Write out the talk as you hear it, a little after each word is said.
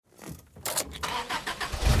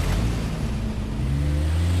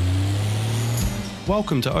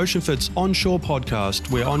Welcome to OceanFit's Onshore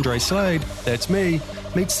podcast, where Andre Slade, that's me,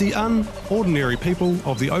 meets the unordinary people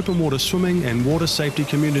of the open water swimming and water safety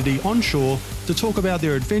community onshore to talk about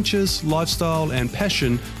their adventures, lifestyle and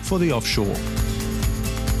passion for the offshore.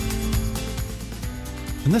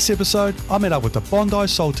 In this episode, I met up with the Bondi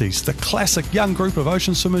Salties, the classic young group of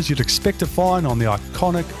ocean swimmers you'd expect to find on the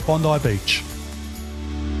iconic Bondi Beach.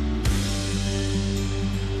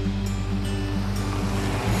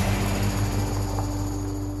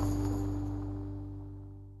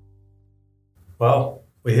 Well,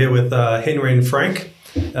 we're here with Henry and Frank,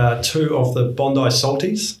 two of the Bondi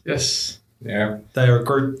Salties. Yes. Yeah. They are a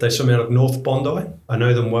group, they swim out of North Bondi. I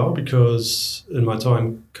know them well because in my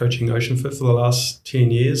time coaching OceanFit for the last 10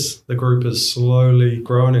 years, the group has slowly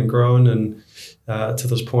grown and to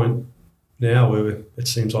this point now where it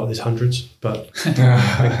seems like there's hundreds, but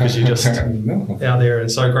because you're just out there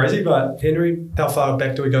and so crazy. But Henry, how far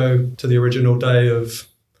back do we go to the original day of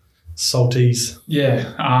Salties? Yeah.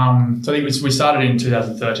 So I think we started in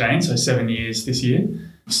 2013, so 7 years this year.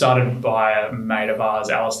 Started by a mate of ours,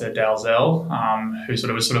 Alistair Dalzell, who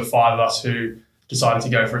was five of us who decided to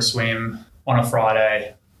go for a swim on a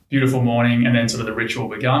Friday, beautiful morning, and then sort of the ritual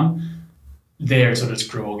begun. There it sort of just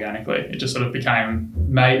grew organically. It just sort of became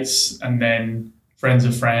mates and then friends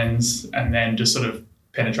of friends, and then just sort of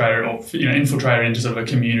penetrated or infiltrated into sort of a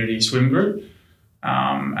community swim group.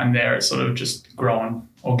 And there it's sort of just grown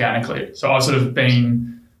organically. So I've sort of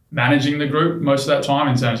been managing the group most of that time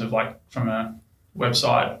in terms of like from a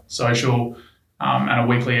website, social, and a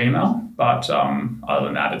weekly email. But other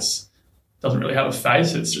than that, it doesn't really have a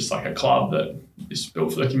face. It's just like a club that is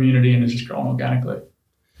built for the community and has just grown organically.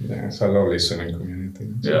 Yeah, it's a lovely swimming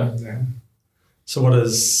community. Yeah. So what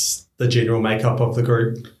is the general makeup of the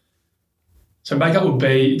group? So makeup would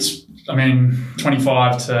be,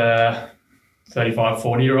 25 to 35,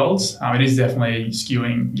 40-year-olds. It is definitely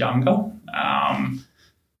skewing younger.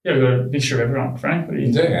 We've got a mixture of everyone, Frank. What do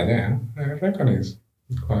you think? Yeah. I reckon it's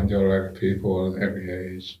quite like people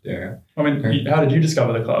every age. Yeah. How did you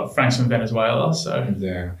discover the club? Frank's from Venezuela, so.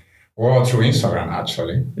 Yeah. Well, through Instagram,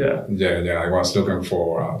 actually. Yeah. Yeah. I was looking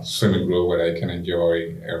for a swimming group where I can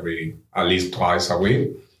enjoy at least twice a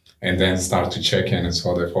week. And then start to check in and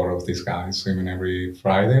saw the photo of these guys swimming every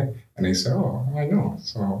Friday. And I said, I know.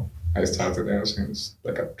 So I started there since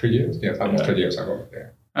 3 years. Yes, almost 3 years ago. Yeah.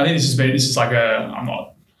 I think this is like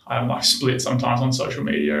I'm like split sometimes on social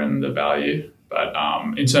media and the value. But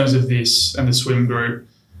in terms of this and the swim group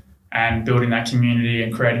and building that community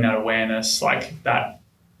and creating that awareness, like that,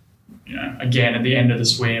 again, at the end of the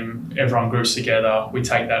swim, everyone groups together, we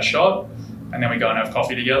take that shot and then we go and have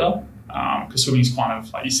coffee together. Because swimming is kind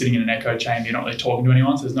of like you're sitting in an echo chamber, you're not really talking to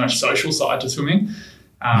anyone, so there's no social side to swimming.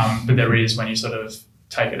 But there is when you sort of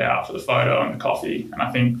take it out for the photo and the coffee. And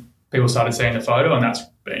I think people started seeing the photo and that's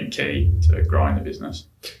been key to growing the business.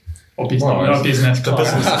 Or business, not business. The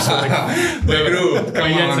business of swimming. The group.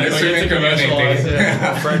 Come on, the swimming community.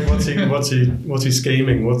 Yeah. Frank, what's he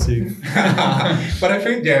scheming? But I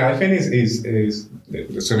think is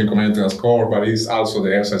the swimming community as core, but it's also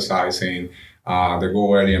the exercising, the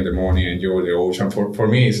go early in the morning, enjoy the ocean. For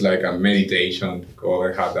me, it's like a meditation to go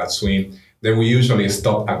and have that swim. Then we usually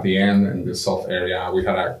stop at the end in the soft area. We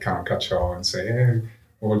had a kind of catch up and say, hey,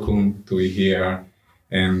 welcome to be here.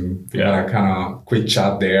 And we had a kind of quick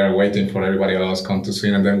chat there, waiting for everybody else come to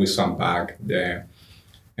swim. And then we swam back there.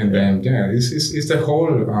 And then, it's the whole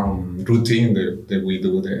routine that we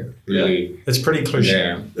do there. Really, it's pretty cliche.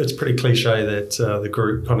 Yeah. It's pretty cliche that the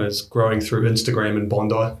group kind of is growing through Instagram and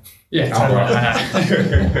Bondi. Yeah,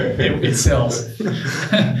 totally. It sells.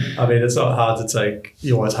 It's not hard to take.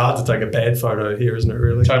 It's hard to take a bad photo here, isn't it?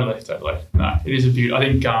 Really. Totally. No, it is a beauty. I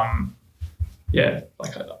think.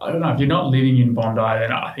 I don't know, if you're not living in Bondi,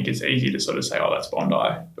 then I think it's easy to sort of say, that's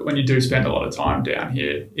Bondi. But when you do spend a lot of time down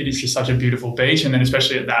here, it is just such a beautiful beach. And then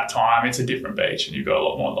especially at that time, it's a different beach and you've got a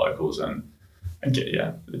lot more locals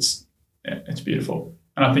it's beautiful.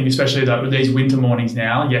 And I think especially with these winter mornings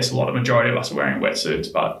now, yes, majority of us are wearing wetsuits,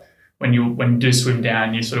 but when you do swim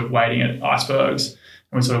down, you're sort of waiting at icebergs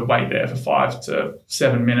and we sort of wait there for 5 to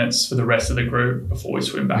 7 minutes for the rest of the group before we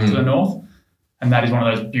swim back to the north. And that is one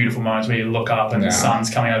of those beautiful moments where you look up and the sun's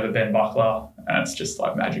coming over Ben Buckler and it's just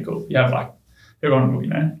like magical. You have like everyone,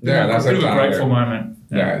 that's a grateful moment.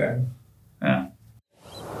 Yeah.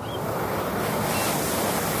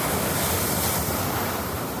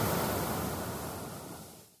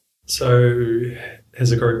 So has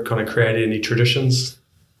the group kind of created any traditions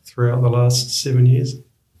throughout the last 7 years?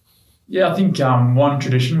 Yeah, I think one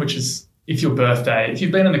tradition, which is if you've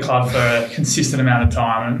been in the club for a consistent amount of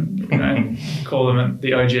time and call them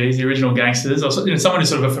the OGs, the original gangsters, or someone who's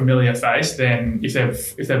sort of a familiar face, then if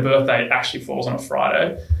their birthday actually falls on a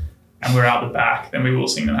Friday and we're out the back, then we will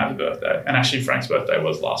sing them happy birthday. And actually Frank's birthday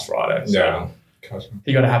was last Friday. So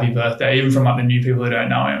he got a happy birthday, even from like the new people who don't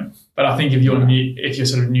know him. But I think if you're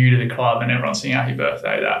sort of new to the club and everyone's singing happy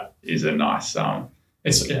birthday, that is a nice,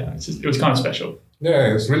 it was kind of special.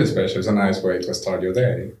 Yeah, it's really special. It's a nice way to start your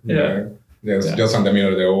day. Yeah. Just in the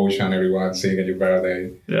middle of the ocean, everyone singing your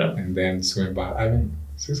birthday. Yeah. And then swim by. I mean,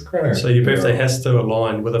 it's incredible. So your birthday has to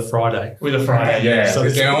align with a Friday. Yeah, so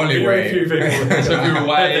it's the only way. Few people so if you're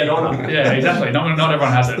away, that honour. Yeah, exactly. Not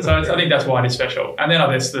everyone has it. So I think that's why it is special. And then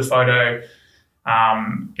there's the photo,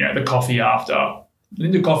 the coffee after.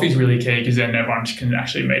 The coffee is really key because then everyone can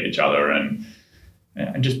actually meet each other and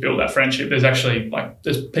just build that friendship. There's actually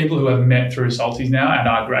there's people who have met through Salties now and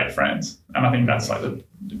are great friends. And I think that's like the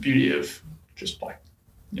beauty of just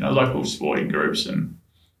local sporting groups and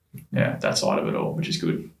that side of it all, which is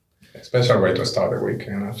good. Special way to start the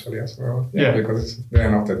weekend actually as well. Yeah. Because it's the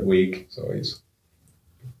end of that week. So it's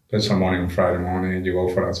special morning on Friday morning. You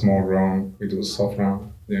go for a small run. We do a soft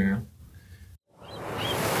run. Yeah.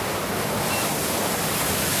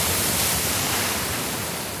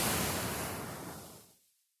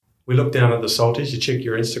 We look down at the Salties, you check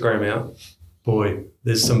your Instagram out. Boy,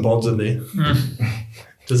 there's some bods in there.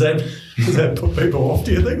 Does that put people off,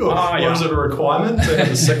 do you think? Or is it a requirement to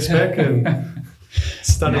have a six-pack and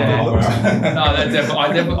stunning looks? No,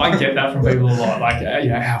 I get that from people a lot. Like,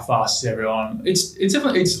 how fast is everyone? I think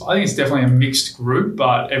it's definitely a mixed group,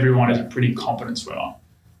 but everyone is a pretty competent swimmer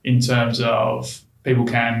in terms of people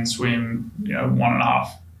can swim,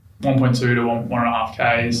 1.2 to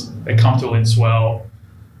 1.5 Ks. They're comfortable in swell.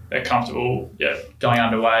 They're comfortable, going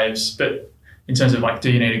under waves. But in terms of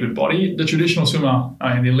do you need a good body? The traditional swimmer,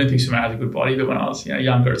 the Olympic swimmer has a good body. But when I was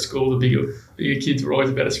younger at school, the bigger kids were always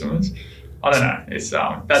the better swimmers. I don't know. It's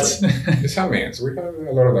that's. It's amazing. We have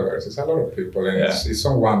a lot of diversity. It's a lot of people, and it's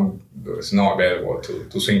someone that's not available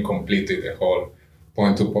to swim completely the whole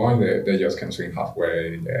point to point. They just can swim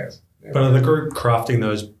halfway. Yes. Yeah. But are the group crafting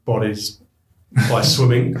those bodies by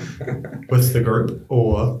swimming with the group,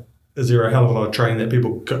 or is there a hell of a lot of training that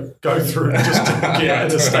people go through just to get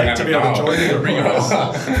in a state to be able to join the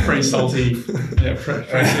rigorous pre-salty,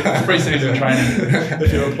 pre-season training?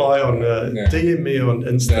 If you apply on DM me on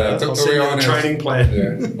Insta, I'll send you a training plan.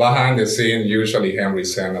 Yeah. Behind the scene, usually Henry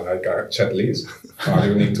sent a checklist.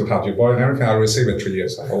 You need to have your body and everything. I'll receive it 3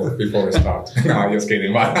 years ago before we start. No, just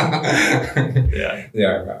kidding. But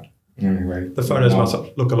but anyway. The photos must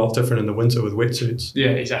look a lot different in the winter with wetsuits.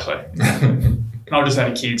 Yeah, exactly. And I've just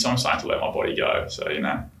had a kid, so I'm starting to let my body go. So,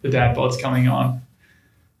 the dad bod's coming on.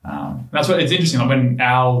 That's what it's interesting. Like when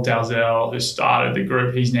Al Dalzell, who started the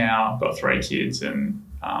group, he's now got 3 kids and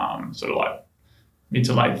sort of mid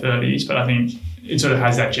to late 30s. But I think it sort of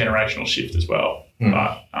has that generational shift as well.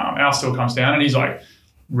 But Al still comes down and he's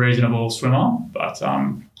reasonable swimmer. But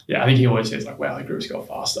I think he always says wow, the group's got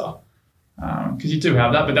faster. Because you do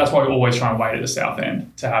have that, but that's why we always try and wait at the south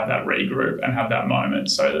end to have that regroup and have that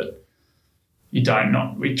moment so that we try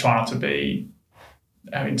not to be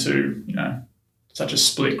having to, such a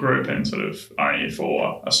split group and sort of only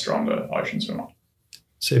for a stronger ocean swimmer.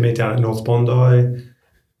 So you meet down at North Bondi.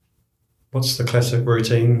 What's the classic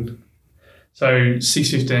routine? So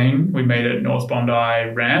 6:15, we meet at North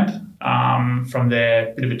Bondi ramp. From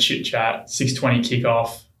there, bit of a chit chat, 6:20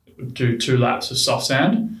 kickoff, do 2 laps of soft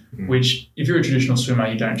sand, which if you're a traditional swimmer,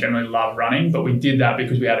 you don't generally love running, but we did that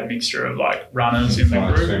because we had a mixture of runners in the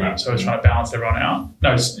group. So I was trying to balance everyone out.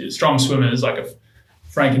 No, strong swimmers,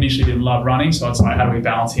 Frank initially didn't love running. So it's how do we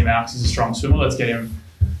balance him out? Because he's a strong swimmer. Let's get him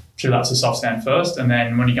 2 laps of soft sand first. And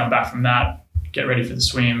then when you come back from that, get ready for the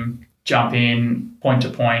swim, jump in, point to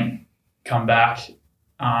point, come back.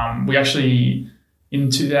 We actually,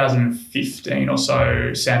 in 2015 or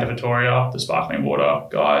so, Santa Vittoria, the sparkling water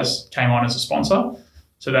guys, came on as a sponsor.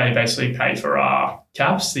 So they basically pay for our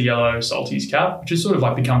caps, the yellow Salties cap, which has sort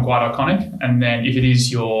of become quite iconic. And then if it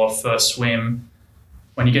is your first swim,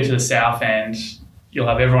 when you get to the south end, you'll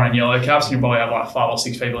have everyone in yellow caps and you'll probably have 5 or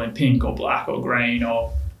 6 people in pink or black or green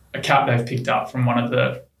or a cap they've picked up from one of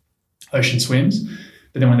the ocean swims.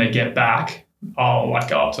 But then when they get back, I'll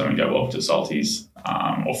go up to them and go, welcome to Salties,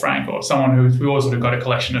 or Frank or someone we always sort of got a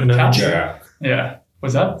collection of caps. Yeah.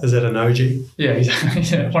 What's that? Is that an OG? Yeah, exactly.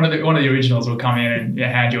 Yeah. One of the originals will come in and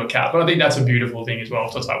hand you a cap. But I think that's a beautiful thing as well.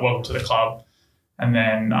 So it's welcome to the club. And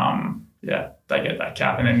then, they get that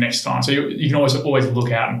cap. And then next time, so you can always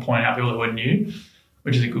look out and point out people who are new,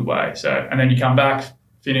 which is a good way. So, and then you come back,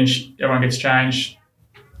 finish, everyone gets changed,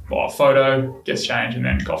 photo gets changed, and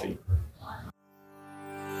then coffee.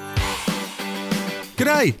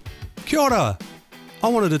 G'day! Kia ora! I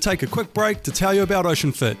wanted to take a quick break to tell you about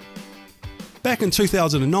OceanFit. Back in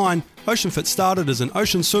 2009, OceanFit started as an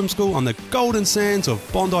ocean swim school on the golden sands of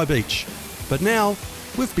Bondi Beach. But now,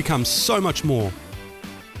 we've become so much more.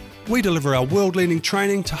 We deliver our world-leading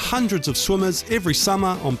training to hundreds of swimmers every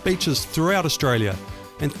summer on beaches throughout Australia,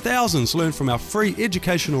 and thousands learn from our free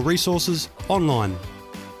educational resources online.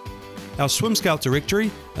 Our Swim Scout directory,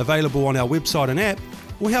 available on our website and app,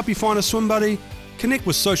 will help you find a swim buddy, connect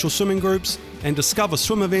with social swimming groups, and discover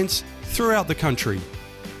swim events throughout the country.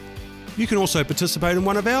 You can also participate in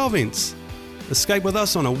one of our events. Escape with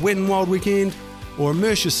us on a wet and wild weekend, or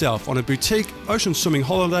immerse yourself on a boutique ocean swimming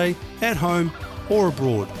holiday at home or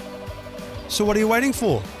abroad. So what are you waiting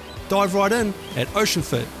for? Dive right in at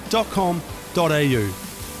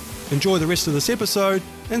oceanfit.com.au. Enjoy the rest of this episode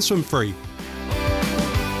and swim free.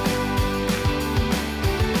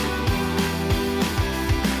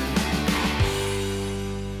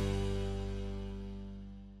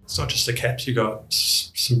 It's not just the caps, you got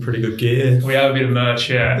some pretty good gear. We have a bit of merch,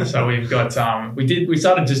 yeah. So we've got we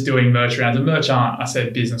started just doing merch rounds. The merch aren't, I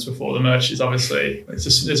said business before. The merch is obviously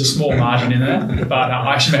there's a small margin in there, but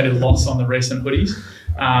I actually made a loss on the recent hoodies.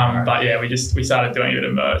 But yeah, we started doing a bit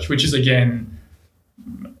of merch, which is again,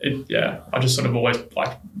 I just sort of always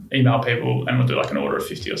like email people and we'll do like an order of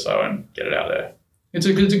 50 or so and get it out there. I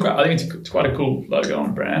think it's quite a cool logo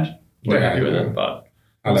and brand. We're happy with it, but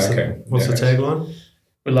I like it. What's the tagline?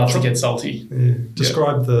 We love to get salty. Yeah.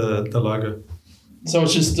 Describe the logo. So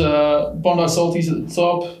it's just Bondi Salties at the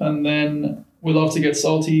top, and then we love to get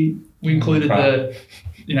salty. We included the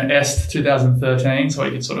EST 2013, so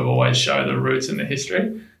we could sort of always show the roots and the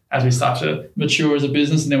history as we start to mature as a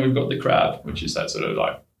business. And then we've got the crab, which is that sort of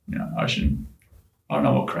like ocean. I don't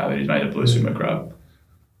know what crab it is, maybe the blue swimmer crab.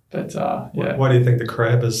 But yeah. Why do you think the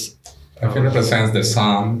crab is? I think it represents the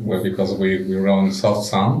sun, because we run soft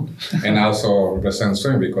sun, and also represents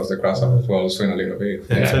swim because the crabs as well swim a little bit.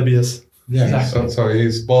 Amphibious. Yeah, exactly. So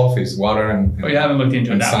it's both, it's water and we haven't looked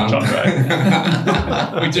into it that much, Andre.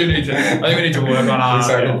 I think we need to work on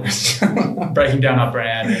our breaking down our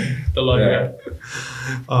brand and the logo. Yeah.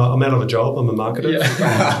 I'm out of a job, I'm a marketer.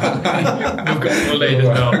 Yeah. we'll need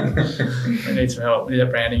some help. We need some help. We need a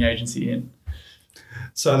branding agency in.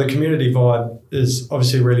 So the community vibe is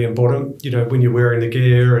obviously really important. When you're wearing the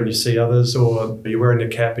gear and you see others, or you're wearing the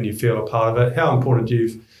cap and you feel a part of it, how important do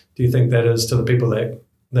you think that is to the people that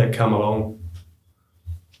come along?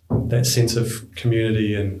 That sense of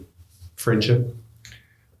community and friendship?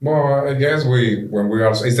 Well, I guess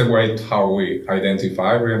it's the way how we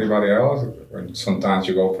identify with anybody else. When sometimes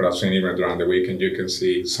you go for a swim event during the weekend, you can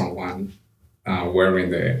see someone wearing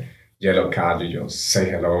the yellow card, you just say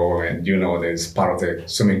hello, and that it's part of the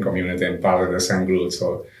swimming community and part of the same group.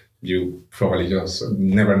 So you probably just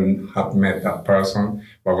never have met that person,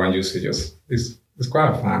 but when you see, it's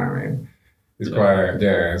quite fun. I mean, it's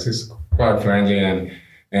quite friendly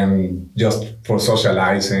and just for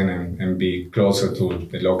socializing and be closer to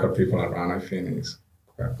the local people around. I think is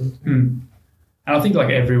quite good. And I think like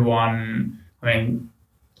everyone,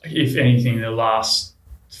 if anything, the last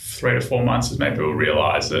 3 to 4 months has made people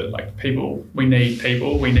realise that we need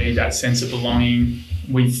that sense of belonging.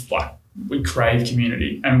 We crave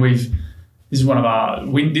community, and this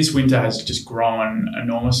winter has just grown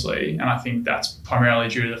enormously, and I think that's primarily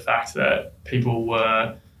due to the fact that people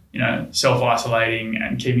were self-isolating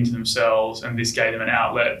and keeping to themselves, and this gave them an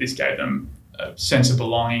outlet, this gave them a sense of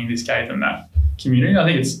belonging, this gave them that community.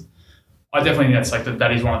 I definitely think that's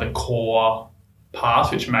that is one of the core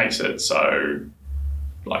parts which makes it so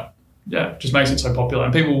just makes it so popular,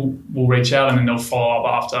 and people will reach out and then they'll follow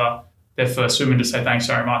up after their first swim and just say thanks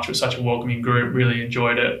very much. It was such a welcoming group, really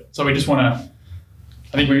enjoyed it. So we just want to.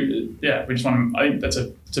 I think that's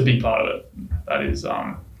a big part of it. That is.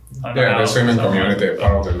 The swimming community,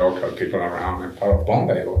 part of the local people around, and part of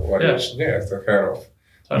Bondi. It's the head of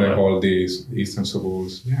the whole these eastern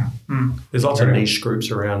suburbs. Yeah. There's lots of niche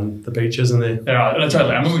groups around the beach, isn't there? There are,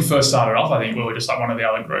 totally. And when we first started off, I think we were just like one of the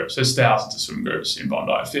other groups. There's thousands of swim groups in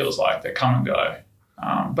Bondi. It feels like they come and go.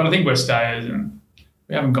 But I think we're stayers and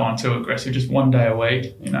we haven't gone too aggressive. Just one day a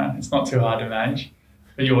week, it's not too hard to manage.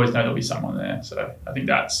 But you always know there'll be someone there. So I think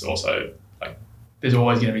that's also there's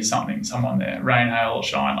always going to be someone there. Rain, hail, or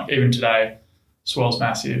shine. Even today, swell's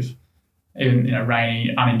massive. Even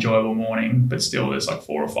rainy, unenjoyable morning, but still there's 4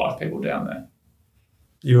 or 5 people down there.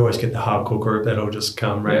 You always get the hardcore group that'll just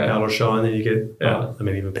come rain, hail, or shine. Then you get,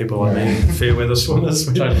 even people like me, fair weather swimmers,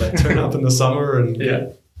 totally turn up in the summer and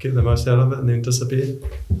get the most out of it and then disappear.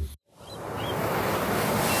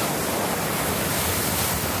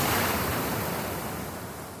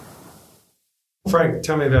 Frank,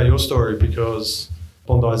 tell me about your story, because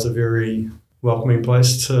Bondi is a very welcoming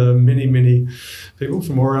place to many, many people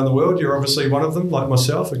from all around the world. You're obviously one of them, like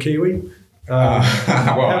myself, a Kiwi. Well,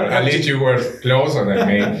 at least you were closer than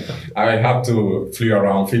me. I had to fly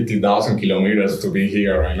around 50,000 kilometers to be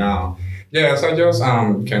here right now. Yes, I just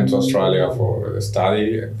came to Australia for the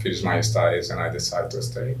study, finished my studies, and I decided to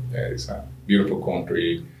stay. Yeah, it's a beautiful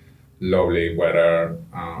country, lovely weather,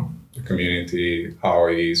 the community, how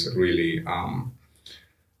it is really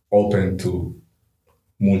open to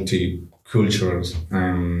multi-cultures,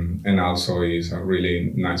 and also is a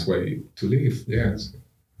really nice way to live. Yes,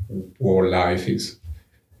 world life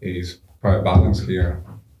is quite balanced here.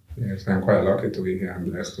 Yes, I'm quite lucky to be here.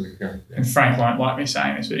 I'm blessed to be here. Yeah. And Frank won't like me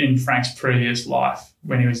saying this, but in Frank's previous life,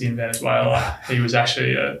 when he was in Venezuela, he was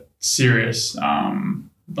actually a serious,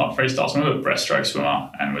 not freestyle swimmer, but breaststroke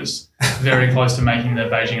swimmer, and was very close to making the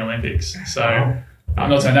Beijing Olympics. So I'm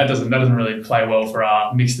not saying that doesn't really play well for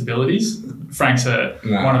our mixed abilities. Frank's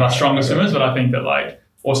one of our stronger swimmers, but I think that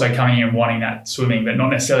also coming in wanting that swimming, but not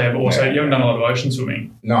necessarily. But also, you haven't done a lot of ocean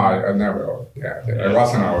swimming. No, I never. Yeah, I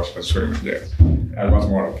wasn't an ocean swimmer. Yes, I was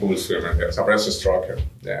more a pool swimmer. Yes, a breaststroker.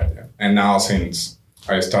 Yeah. And now since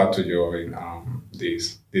I started to join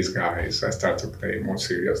these guys, I started to take more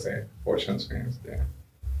serious the ocean swims. Yeah.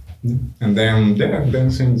 And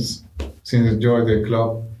then since I joined the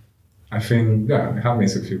club, I think I have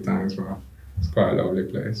missed a few times, but it's quite a lovely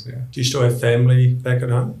place. Yeah. Do you still have family back at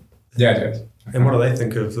home? Yeah. And what do they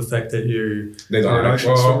think of the fact that they don't an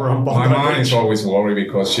ocean swimmer on Bondi My mom Beach? is always worried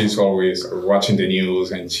because she's always watching the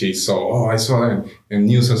news, and I saw in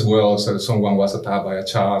news as well, so someone was attacked by a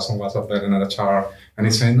shark, someone was attacked by another shark, and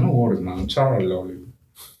he said, no worries, man, sharks are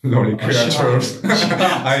lovely creatures.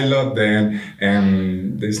 I love them,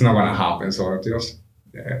 and it's not going to happen, so just,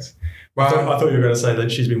 yes. I thought you were going to say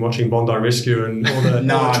that she's been watching Bondi Rescue and all the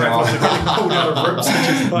travellers are getting pulled out of rips. And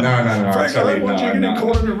she's like, no. Frank, I don't want you getting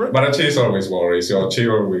caught in a rip. But she's always worried. So she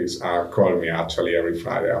always called me actually every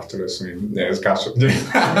Friday after the swim. Yes, yes.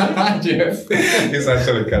 It's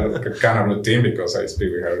actually kind of routine because I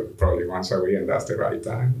speak with her probably once a week, and that's the right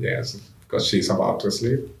time. Yes, because she's about to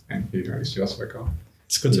sleep, and it's just wake up.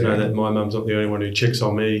 It's good to know that my mum's not the only one who checks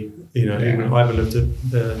on me. Even I haven't lived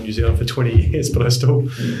in New Zealand for 20 years, but I still,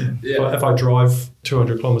 if I drive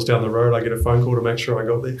 200 kilometres down the road, I get a phone call to make sure I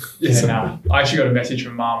got there. Yeah, I actually got a message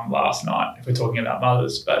from Mum last night, if we're talking about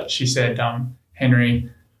mothers, but she said,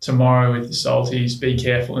 Henry, tomorrow with the salties, be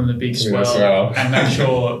careful in the big swell and make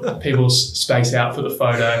sure people space out for the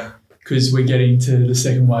photo because we're getting to the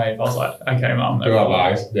second wave. I was like, okay, Mum. You are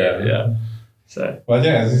live. Yeah. So. Well,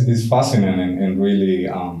 it's fascinating and really,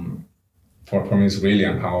 for me, it's really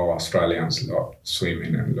how Australians love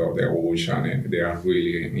swimming and love the ocean, and they are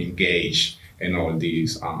really engaged in all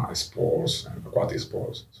these sports and aquatic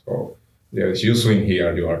sports. So, if you swim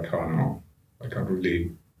here, you are kind of like a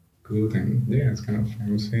really good, and it's kind of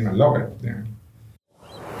famous thing. I love it. Yeah.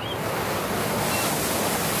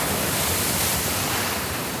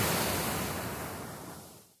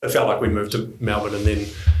 It felt like we moved to Melbourne and then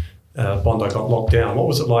Bondi got locked down. What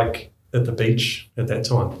was it like at the beach at that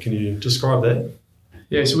time? Can you describe that?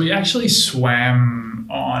 Yeah, so we actually swam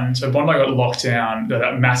so Bondi got locked down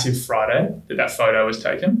that massive Friday that photo was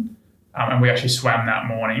taken, and we actually swam that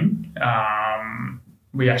morning.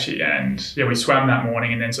 We swam that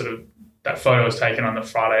morning, and then sort of that photo was taken on the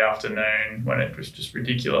Friday afternoon when it was just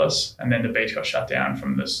ridiculous, and then the beach got shut down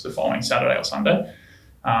from the following Saturday or Sunday.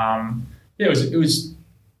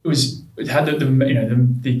 It had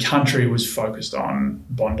the country was focused on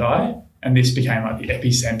Bondi, and this became like the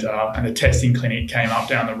epicenter, and the testing clinic came up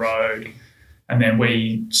down the road, and then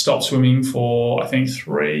we stopped swimming for I think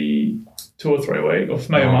 2 or 3 weeks,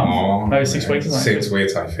 or maybe a month, maybe 6 weeks. 6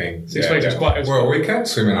 weeks, I think. 6 weeks was quite. We kept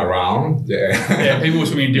swimming around. Yeah, people were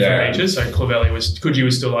swimming in different beaches. So Coogee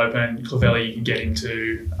was still open. Clovelly you can get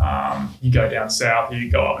into. You go down south,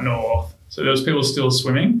 you go up north. So there was people still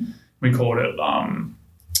swimming. We called it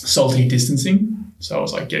salty distancing. So I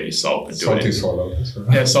was like, get your salt, but do salty it. Solo.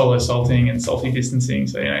 Yeah, solo salting and salty distancing.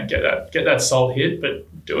 So get that salt hit, but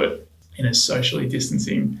do it in a socially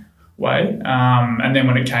distancing way. And then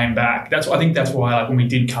when it came back, I think that's why like when we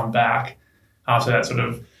did come back after that sort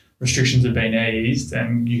of restrictions had been eased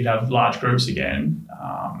and you could have large groups again,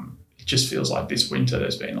 it just feels like this winter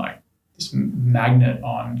there's been like this magnet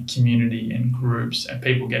on community and groups and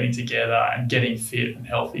people getting together and getting fit and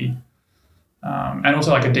healthy. And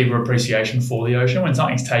also like a deeper appreciation for the ocean. When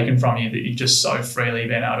something's taken from you that you've just so freely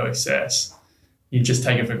been able to access, you just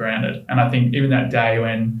take it for granted. And I think even that day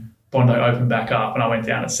when Bondi opened back up and I went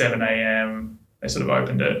down at 7 a.m, they sort of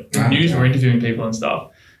opened it. The news were interviewing people and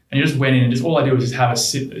stuff. And you just went in and all I did was just have a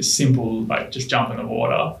simple, like just jump in the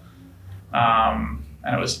water.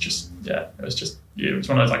 And it was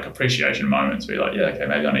one of those like appreciation moments where you're like, yeah, okay,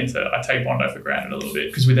 maybe I take Bondi for granted a little bit,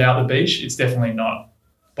 because without the beach, it's definitely not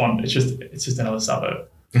Bondi. It's just another suburb.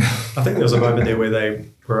 I think there was a moment there where they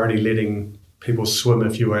were only letting people swim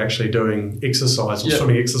if you were actually doing exercise or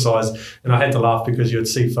swimming exercise. And I had to laugh because you'd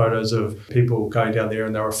see photos of people going down there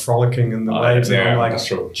and they were frolicking in the waves. Yeah, and I'm like, that's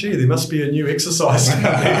true. gee, there must be a new exercise down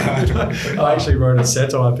there. I actually wrote a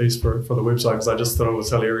satire piece for the website because I just thought it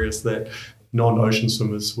was hilarious that non-ocean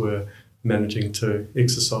swimmers were managing to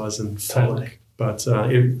exercise and frolic. But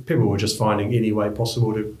people were just finding any way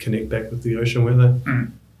possible to connect back with the ocean, weren't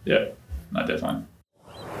they? Yeah, no, definitely.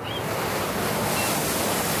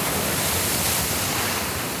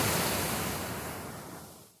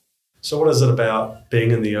 So what is it about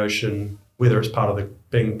being in the ocean, whether it's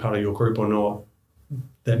being part of your group or not,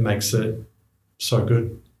 that makes it so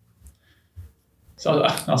good? So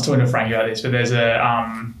I was talking to Frank about this, but there's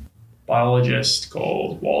a biologist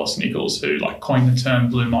called Wallace Nichols who like coined the term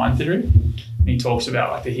blue mind theory. And he talks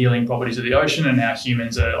about like the healing properties of the ocean and how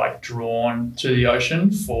humans are like drawn to the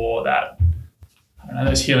ocean for that, I don't know,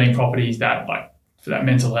 those healing properties that like for that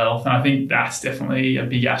mental health. And I think that's definitely a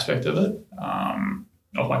big aspect of it.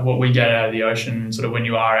 Of like what we get out of the ocean, sort of when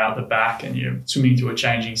you are out the back and you're swimming through a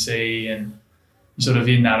changing sea and you're sort of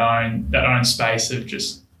in that own space of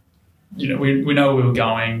just, we know where we're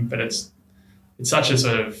going, but it's such a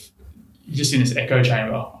sort of, you're just in this echo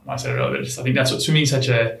chamber. I said it earlier, but I think that's what swimming is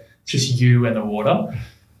just you and the water.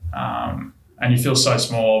 And you feel so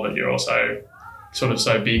small, but you're also sort of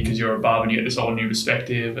so big because you're above and you get this whole new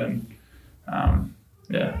perspective and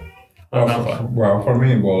Well, for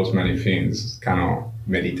me, it involves many things. Kind of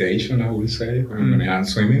meditation, I would say, when I'm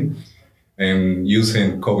swimming. And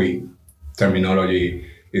using COVID terminology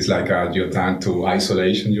is like your time to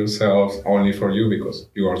isolation yourself only for you, because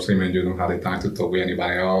you are swimming, you don't have the time to talk with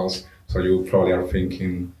anybody else. So you probably are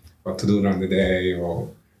thinking what to do during the day or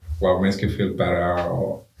what makes you feel better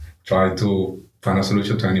or try to find a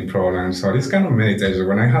solution to any problem. So this kind of meditation,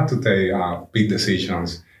 when I had to take big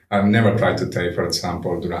decisions, I've never tried to take, for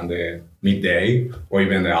example, during the midday or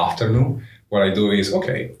even the afternoon. What I do is,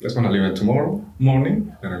 okay, let's going to leave it tomorrow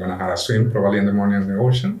morning. Then I'm going to have a swim probably in the morning in the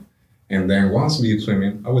ocean. And then once we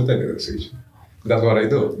swimming, I will take the decision. That's what I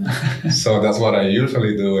do. So that's what I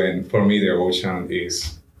usually do. And for me, the ocean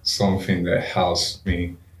is something that helps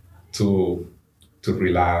me to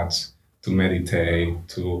relax, to meditate,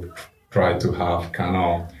 to try to have kind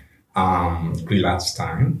of relaxed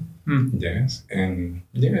time. Yes, and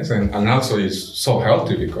also it's so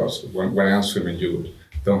healthy because when I'm swimming, you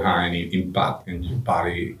don't have any impact in your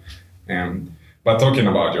body. But talking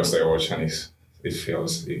about just the ocean is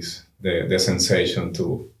the sensation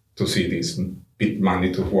to see this big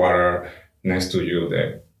magnitude of water next to you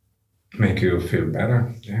that make you feel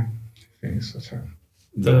better. Yeah, I think it's such a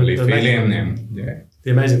lovely feeling.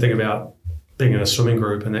 The amazing thing about being in a swimming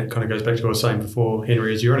group, and that kind of goes back to what I was saying before,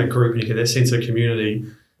 Henry, is you're in a group and you get that sense of community.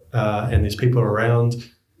 And there's people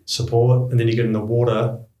around, support, and then you get in the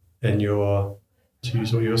water and you're, to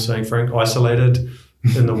use what you were saying, Frank, isolated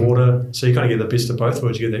in the water. So you kind of get the best of both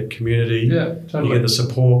worlds. You get that community, totally. You get the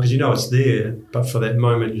support because you know it's there, but for that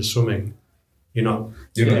moment you're swimming, you're not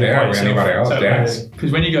there with anybody else.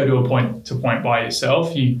 Because when you go to a point by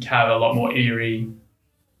yourself, you have a lot more eerie,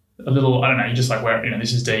 a little, I don't know, you're just like,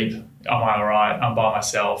 this is deep, am I all right, I'm by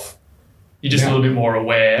myself. You're just a little bit more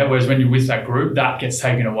aware, whereas when you're with that group, that gets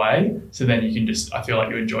taken away. So then you can I feel like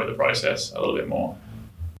you enjoy the process a little bit more.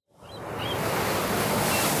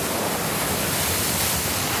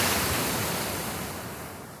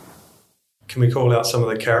 Can we call out some of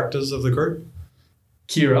the characters of the group?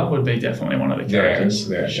 Kira would be definitely one of the characters.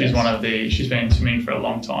 She's been swimming for a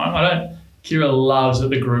long time. Kira loves that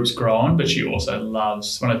the group's grown, but she also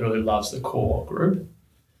loves the core group.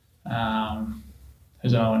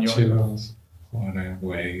 Who's another one? She loves water,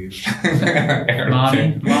 waves.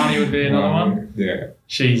 Marnie would be another one. Yeah.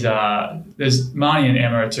 She's there's Marnie and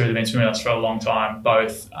Emma are two that have been swimming with us for a long time.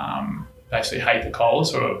 Both basically hate the cold,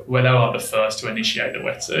 so where they were like the first to initiate the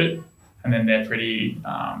wetsuit, and then they're pretty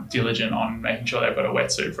diligent on making sure they've got a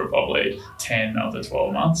wetsuit for probably 10 of the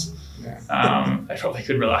 12 months. Yeah. They probably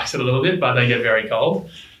could relax it a little bit, but they get very cold.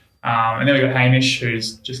 And then we've got Hamish,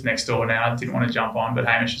 who's just next door now. Didn't want to jump on, but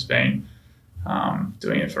Hamish has been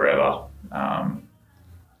doing it forever.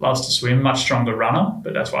 Loves to swim, much stronger runner,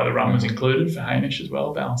 but that's why the run was included for Hamish as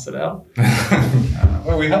well, balanced it out.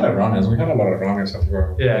 Well, we had runners. We had a lot of runners as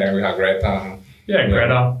well. Yeah, we had Greta. Yeah,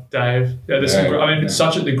 Greta, Dave. Yeah, there's some. I mean,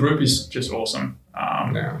 the group is just awesome.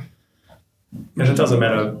 And it doesn't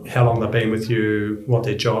matter how long they've been with you, what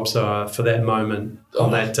their jobs are. For that moment,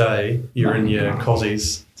 on that day, you're in your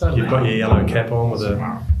cozies. Totally. You've got your yellow cap on with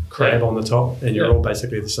a crab on the top, and you're all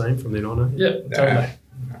basically the same from then on, aren't you? Yeah, totally.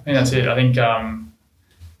 I think that's it. I think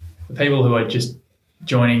the people who are just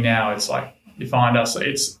joining now, it's like you find us,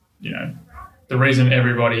 it's, the reason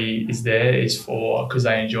everybody is there is because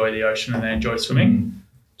they enjoy the ocean and they enjoy swimming,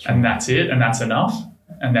 and that's it, and that's enough,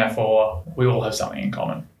 and therefore we all have something in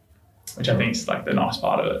common, which I think is like the nice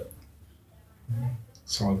part of it.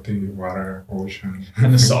 Salty water, ocean.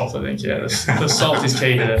 And the salt, I think, the salt is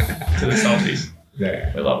key to the salties.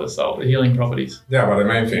 Yeah. We love the salt, the healing properties. Yeah, but the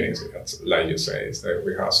main thing is, like you say, is that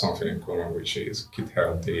we have something in common, which is keep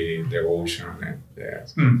healthy, the ocean,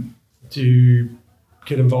 and Do you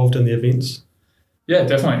get involved in the events? Yeah,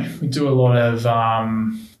 definitely. We do a lot of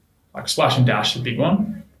like Splash and Dash, the big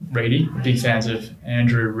one. Reedy, big fans of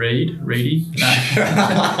Andrew Reedy.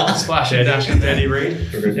 No. Splash and Dash and Andy Reid.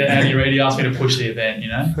 Yeah, Andy Reedy asked me to push the event.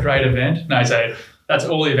 Great event. No, so that's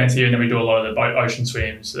all the events here, and then we do a lot of the ocean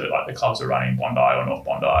swims that like the clubs are running, Bondi or North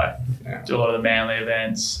Bondi. Yeah. Do a lot of the Manly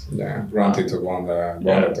events. Yeah, Grunty to Bondi,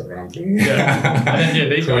 Bondi to Grunty. Yeah, and then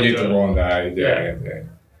these guys Coogee do to it. Bondi, yeah.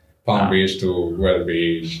 Palm Beach to Well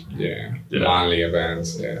Beach, Manly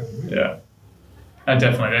events, Yeah, and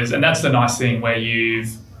definitely. And that's the nice thing where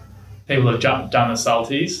people have done the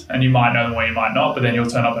salties, and you might know them or you might not, but then you'll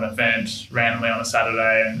turn up an event randomly on a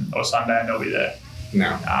Saturday or Sunday and they'll be there.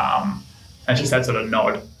 No. And just that sort of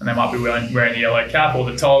nod, and they might be wearing the yellow cap or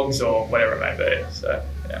the togs or whatever it may be. So,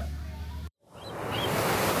 yeah.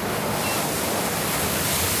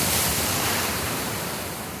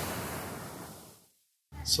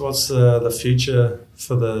 So what's the future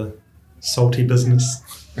for the salty business?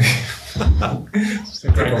 Great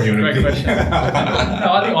question.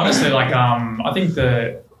 No, I think honestly, I think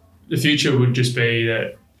the future would just be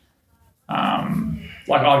that,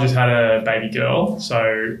 I've just had a baby girl,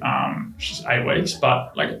 so she's 8 weeks,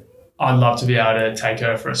 but I'd love to be able to take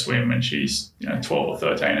her for a swim when she's 12 or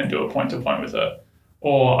 13 and do a point-to-point with her.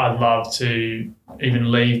 Or I'd love to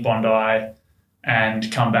even leave Bondi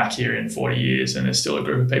and come back here in 40 years and there's still a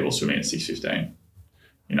group of people swimming at 6:15.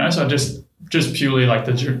 So just purely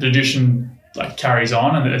the tradition carries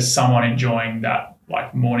on, and there's someone enjoying that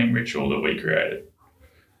morning ritual that we created.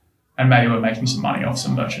 And maybe we're making some money off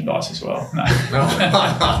some merchandise as well. No. To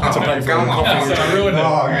pay for So I ruined it.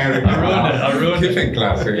 I ruined it. Keep it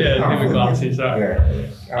classy. Yeah, keep it classy. Sorry.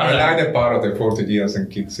 I like the part of the 40 years and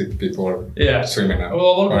kids see people swimming out. Well,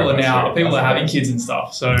 a lot of people are having kids and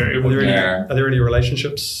stuff. So it would Are there any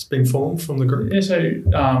relationships being formed from the group? Yeah, so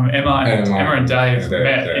Emma and Dave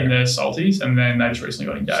met in the Salties, and then they just recently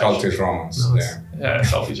got engaged. Salties romance. Nice. Yeah,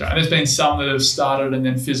 Salties. And there's been some that have started and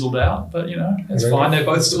then fizzled out, but it's fine. They're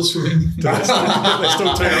both still swimming. They're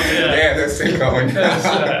still two. Yeah, they're still going.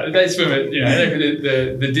 They swim at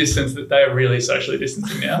the distance that they are really socially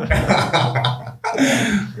distancing now.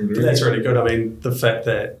 But that's really good. I mean, the fact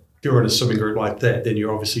that you're in a swimming group like that, then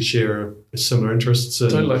you obviously share similar interests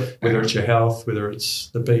in whether it's your health, whether it's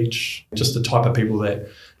the beach, just the type of people that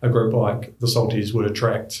a group like the Salties would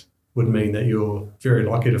attract would mean that you're very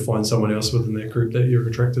likely to find someone else within that group that you're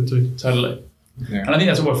attracted to. Totally. Yeah. And I think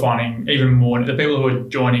that's what we're finding even more. The people who are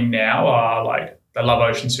joining now are they love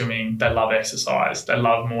ocean swimming, they love exercise, they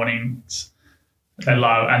love mornings.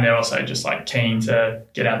 And they're also just keen to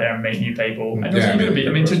get out there and meet new people.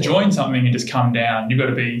 And to join something and just come down, you've got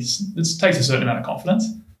to be. It takes a certain amount of confidence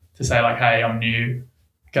to say hey, I'm new.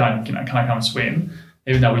 Can I come swim?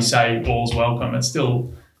 Even though we say all's welcome, it's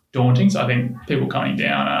still daunting. So I think people coming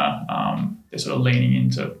down are they're sort of leaning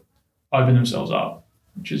in to open themselves up,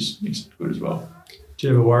 which is good as well. Do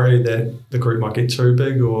you ever worry that the group might get too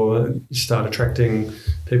big, or you start attracting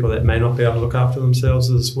people that may not be able to look after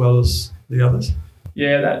themselves as well as the others?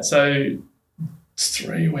 Yeah, so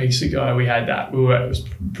 3 weeks ago we had that. It was a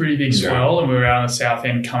pretty big swell, and we were out on the south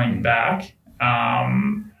end coming back,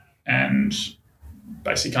 and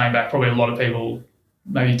basically coming back. Probably a lot of people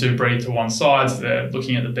maybe do breathe to one side, so they're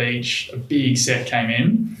looking at the beach. A big set came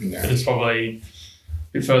in. Yeah. It's probably a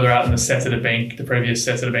bit further out than the previous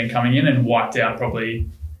sets that have been coming in, and wiped out probably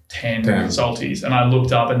 10 salties. And I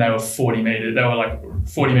looked up and they were 40 metres. They were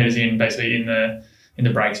 40 metres in, basically in the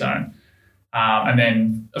break zone. And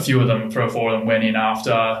then a few of them, 3 or 4 of them went in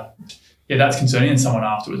after. Yeah, that's concerning. And someone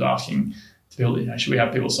after was asking to people, should we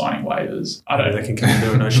have people signing waivers? I don't know. They can come and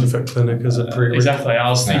do an Ocean Fit clinic as a pre-read. Exactly. I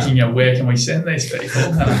was thinking, where can we send these people?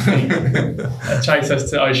 And I think that takes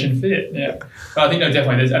us to Ocean Fit. Yeah. But I think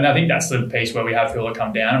definitely, and I think that's the piece where we have people that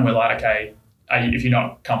come down and we're okay, if you're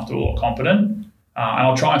not comfortable or competent, and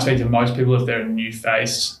I'll try and speak to most people if they're a new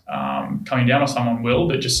face coming down, or someone will,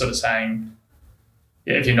 but just sort of saying,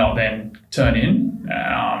 if you're not, then turn in,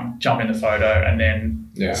 jump in the photo, and then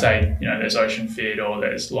say, there's Ocean Fit or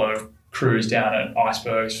there's a lot of crews down at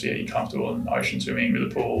Icebergs to get you comfortable in ocean swimming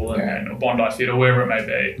with a pool or Bondi Fit or wherever it may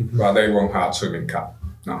be. But they won't have swimming cap.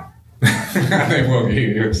 No. They won't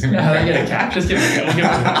give you a swimming cap. They get a cap. Just give them a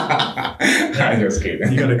cap. I'm just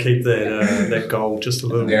kidding. You got to keep that goal just a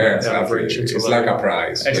little bit out of reach. It's like a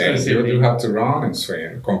prize. You have to run and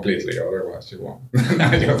swim completely, otherwise you won't.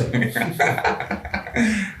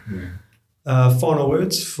 Final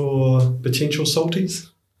words for potential salties?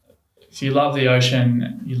 If you love the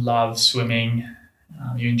ocean, you love swimming,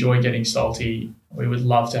 you enjoy getting salty, we would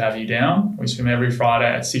love to have you down. We swim every Friday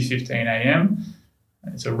at 6:15 a.m.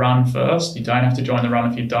 It's a run first. You don't have to join the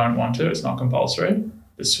run if you don't want to. It's not compulsory.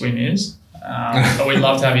 The swim is. But we'd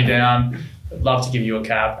love to have you down. We'd love to give you a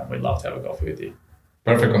cap, and we'd love to have a coffee with you.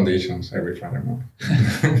 Perfect conditions every Friday morning.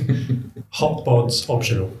 Hot bods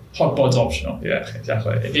optional. Hot bod's optional. Yeah,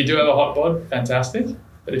 exactly. If you do have a hot bod, fantastic.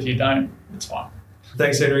 But if you don't, it's fine.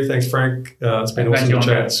 Thanks, Henry. Thanks, Frank. It's been awesome to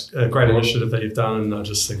chat. It's a great initiative that you've done, and I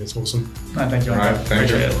just think it's awesome. No, thank you. All right, thank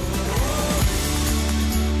you. Appreciate it.